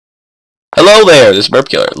Hello there, this is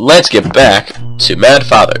Merpkiller. Let's get back to Mad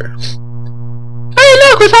Father. Hey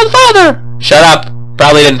look, we found Father! Shut up.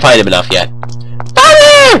 Probably didn't find him enough yet.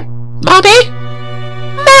 Father! Mommy?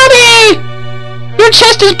 Mommy! Your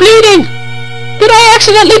chest is bleeding! Did I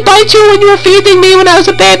accidentally bite you when you were feeding me when I was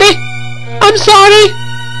a baby? I'm sorry.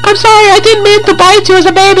 I'm sorry, I didn't mean to bite you as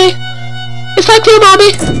a baby. Is that you, Mommy?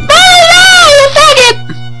 Oh no! You faggot!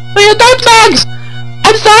 Oh, you dirtbags!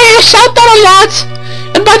 I'm sorry I shot that a lot!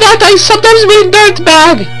 And by that I sometimes mean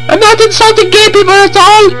dirtbag! I'm not insulting gay people at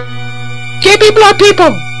all! Gay people are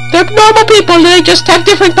people! They're normal people, they just have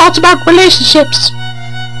different thoughts about relationships.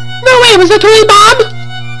 No way, was that really Mom?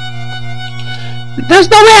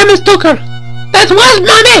 There's no way I mistook her. That was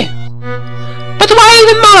Mommy! But why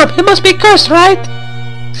even Mom? It must be cursed, right?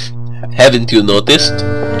 Haven't you noticed?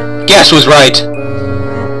 Guess was right.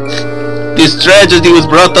 This tragedy was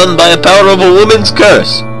brought on by the power of a woman's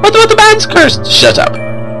curse. What about the man's curse? Shut up.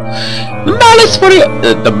 The malice for your...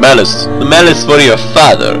 The malice for your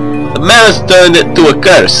father. The malice turned to a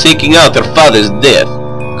curse, seeking out your father's death.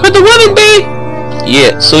 Could the woman be?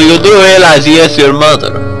 Yeah, so you do realize yes, your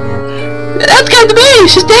mother. That can't be,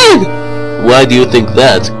 she's dead. Why do you think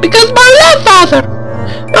that? Because Mom loved Father!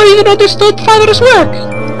 Now you understood Father's work.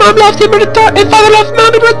 Mom loved him in return, and Father loved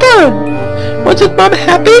Mom in return. Wasn't Mom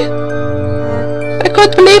happy? I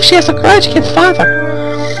couldn't believe she has a grudge against Father.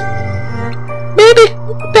 Maybe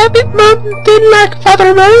Mom didn't like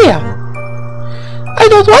Father Maria. I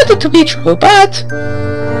don't want it to be true, but...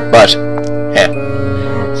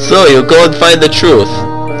 So you go and find the truth.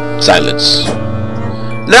 Silence.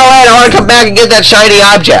 No, wait, I want to come back and get that shiny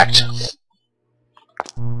object.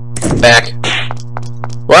 Back.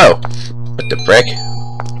 Whoa. What the frick?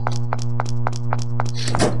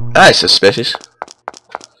 That's suspicious.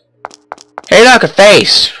 Hey, look, a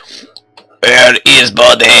face. Where is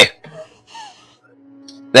body?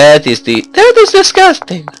 That is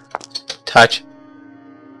disgusting. Touch.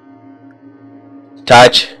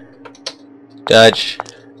 Touch. Touch.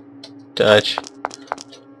 Touch.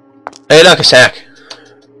 Hey, look, a sack.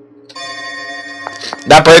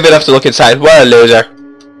 Not brave enough to look inside. What a loser.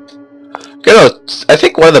 I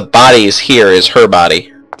think one of the bodies here is her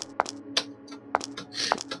body.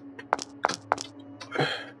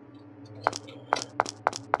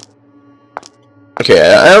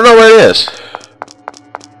 Okay, I don't know what it is.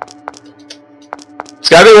 It's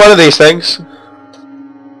gotta be one of these things.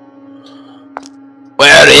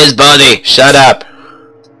 Where is body? Shut up.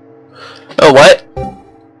 Oh, what?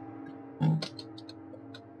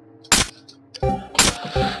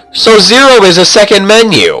 So 0 is a second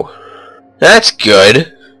menu. That's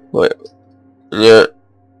good. What? Yeah.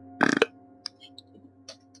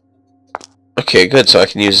 Okay, good. So I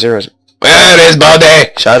can use zeros. Where is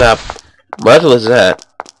body? Shut up. What was that?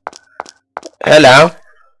 Hello.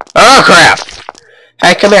 Oh crap!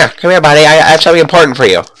 Hey, come here, buddy. I have something important for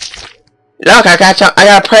you. Look, I got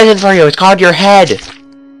a present for you. It's called your head.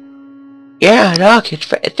 Yeah, look, it's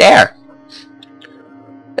there.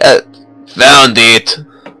 Found it.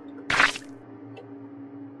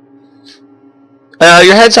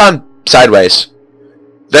 Your head's on sideways.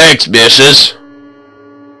 Thanks, missus.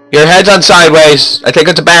 Your head's on sideways. I think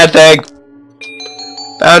it's a bad thing.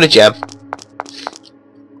 Found a gem.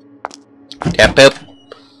 Tap it.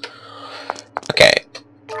 Okay.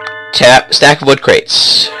 Tap. Stack of wood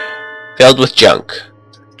crates. Filled with junk.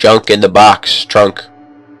 Junk in the box. Trunk.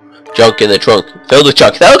 Junk in the trunk. Filled with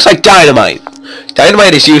junk. That looks like dynamite.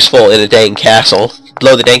 Dynamite is useful in a dang castle.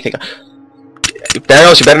 Blow the dang thing up.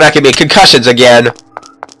 Thanos, you better not give me concussions again.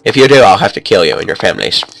 If you do, I'll have to kill you and your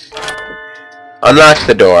families. Unlock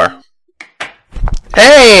the door.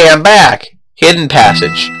 Hey, I'm back! Hidden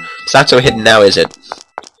passage. It's not so hidden now, is it?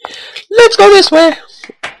 Let's go this way.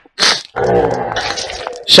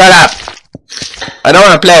 Shut up! I don't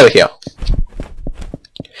want to play with you.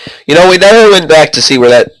 You know, we never went back to see where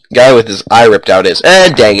that guy with his eye ripped out is.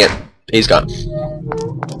 And dang it. He's gone.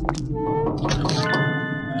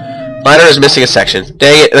 Ladder is missing a section.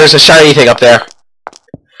 Dang it, there's a shiny thing up there.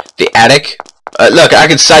 The attic? Look, I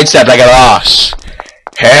can sidestep like a boss.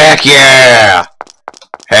 Heck yeah!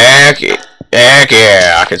 Heck yeah! Heck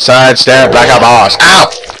yeah! I can sidestep like a boss. Ow!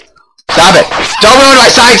 Stop it! Don't ruin my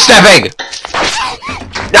sidestepping!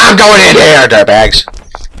 I'm going in here, dirtbags!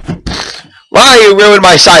 Why you ruin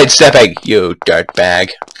my sidestepping, you dirtbag?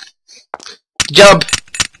 Jump!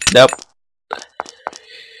 Nope.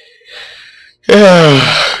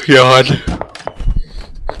 God.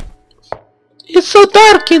 It's so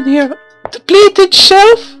dark in here. Depleted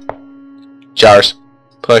shelf? Jars.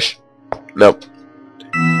 Push. Nope.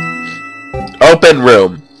 Open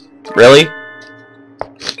room. Really?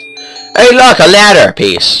 Hey look, a ladder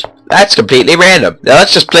piece. That's completely random. Now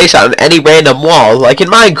let's just place it on any random wall, like in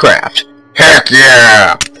Minecraft. Heck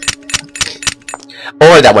yeah!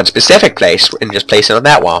 Or that one specific place, and just place it on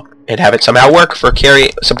that wall, and have it somehow work for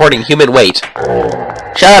supporting human weight.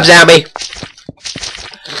 Shut up, zombie!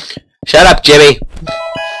 Shut up, Jimmy!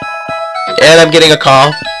 And I'm getting a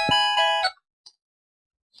call.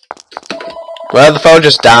 Well, the phone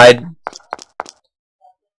just died.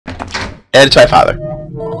 And it's my father.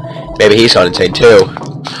 Maybe he's gone insane too.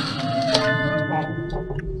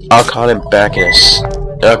 I'll call him back in a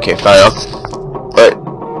okay, fine. But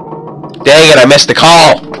dang it, I missed the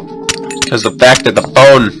call! Because the fact that the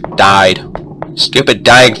phone died. Stupid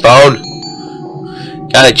dying phone.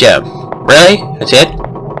 Got it, Jim. Really? That's it?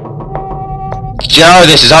 Jar,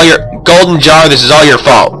 this is all your... Golden Jar, this is all your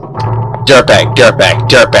fault. Dirtbag, dirtbag,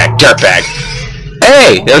 dirtbag, dirtbag.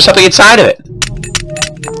 Hey, there was something inside of it.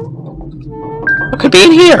 What could be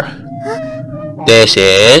in here? This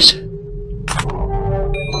is...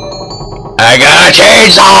 I got a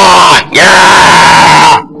chainsaw!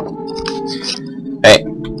 Yeah! Hey,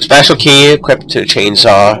 special key equipped to the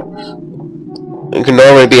chainsaw. It can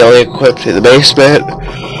normally be only equipped in the basement.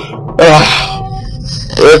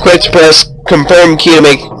 Equipped to press confirm key to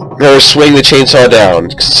make her swing the chainsaw down.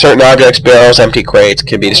 Certain objects, barrels, empty crates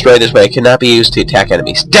can be destroyed this way. It cannot be used to attack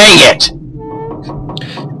enemies. Dang it!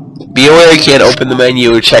 Be aware you can't open the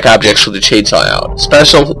menu or check objects with the chainsaw out.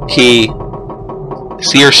 Special key,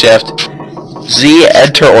 C or shift, Z,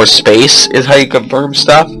 enter, or space is how you confirm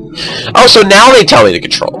stuff. Oh, so now they tell me the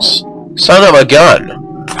controls. Son of a gun.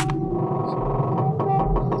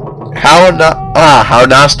 How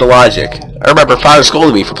nostalgic. I remember father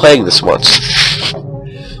scolded me for playing this once.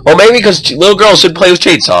 Well, maybe because little girls shouldn't play with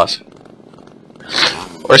chainsaws.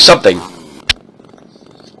 Or something.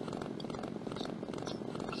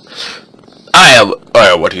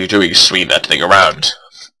 What are you doing swinging that thing around?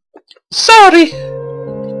 Sorry.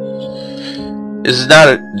 This is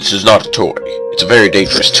not a toy. It's a very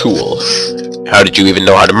dangerous tool. How did you even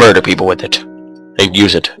know how to murder people with it? And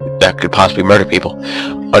use it. That could possibly murder people.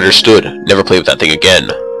 Understood. Never play with that thing again.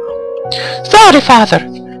 Sorry, father.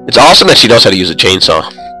 It's awesome that she knows how to use a chainsaw.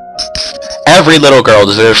 Every little girl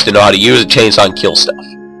deserves to know how to use a chainsaw and kill stuff.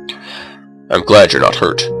 I'm glad you're not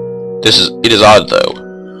hurt. It is odd though.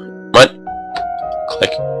 What?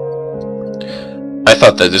 Click. I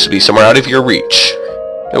thought that this would be somewhere out of your reach.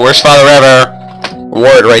 The worst father ever.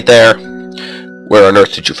 Reward right there. Where on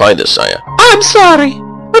earth did you find this, Saya? I'm sorry.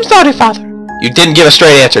 I'm sorry, father. You didn't give a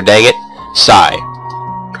straight answer, dang it. Sigh.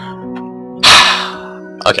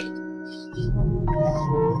 Okay.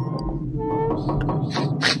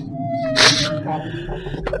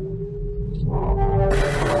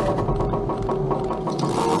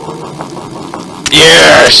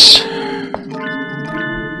 Yes!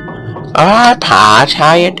 Alright, Poch,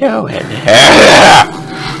 how you doing?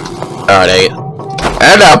 Oh, dang it.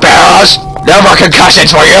 Hello, barrels! No more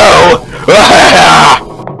concussions for you!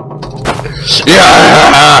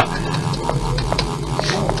 Yeah!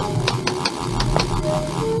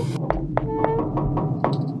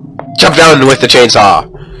 Jump down with the chainsaw!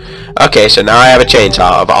 Okay, so now I have a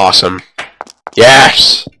chainsaw of awesome.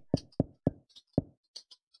 Yes!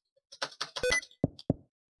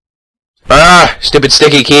 Ah! Stupid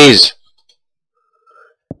sticky keys!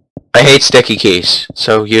 I hate sticky keys.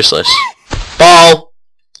 So useless. Fall!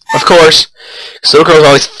 Of course. Because little girls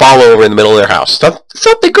always fall over in the middle of their house.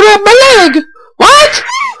 Something grabbed my leg! What?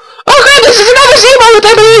 Oh god, this is another Z moment,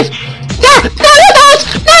 I believe! No! No, you're not!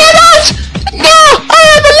 No, you're not! No! I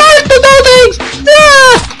haven't learned to do things! No!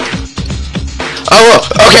 Oh,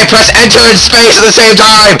 okay, press enter and space at the same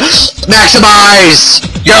time! Maximize!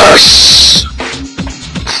 Yes!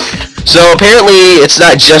 So apparently it's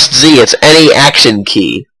not just Z, it's any action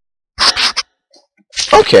key.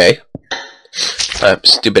 Okay.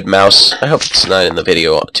 Stupid mouse. I hope it's not in the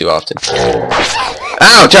video too often.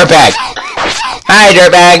 Oh, dirtbag! Hi,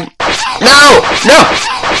 dirtbag! No! No!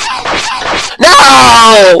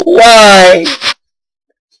 No! Why?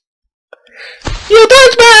 You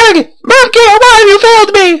dirtbag! Merpkiller, why have you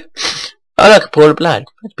failed me? Oh look, a pool of blood.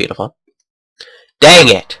 That's beautiful. Dang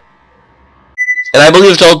it! And I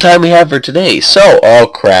believe it's all the time we have for today. So, oh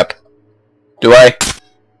crap. Do I?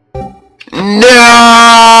 No!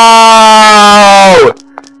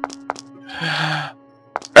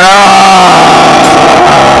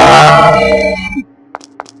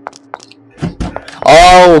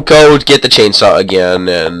 I'll go get the chainsaw again,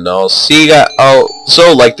 and I'll see you guys.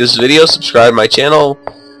 Also, like this video, subscribe to my channel,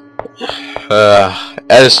 add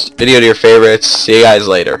this video to your favorites. See you guys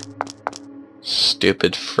later.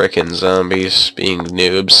 Stupid frickin' zombies being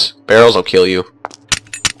noobs. Barrels will kill you.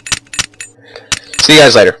 See you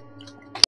guys later.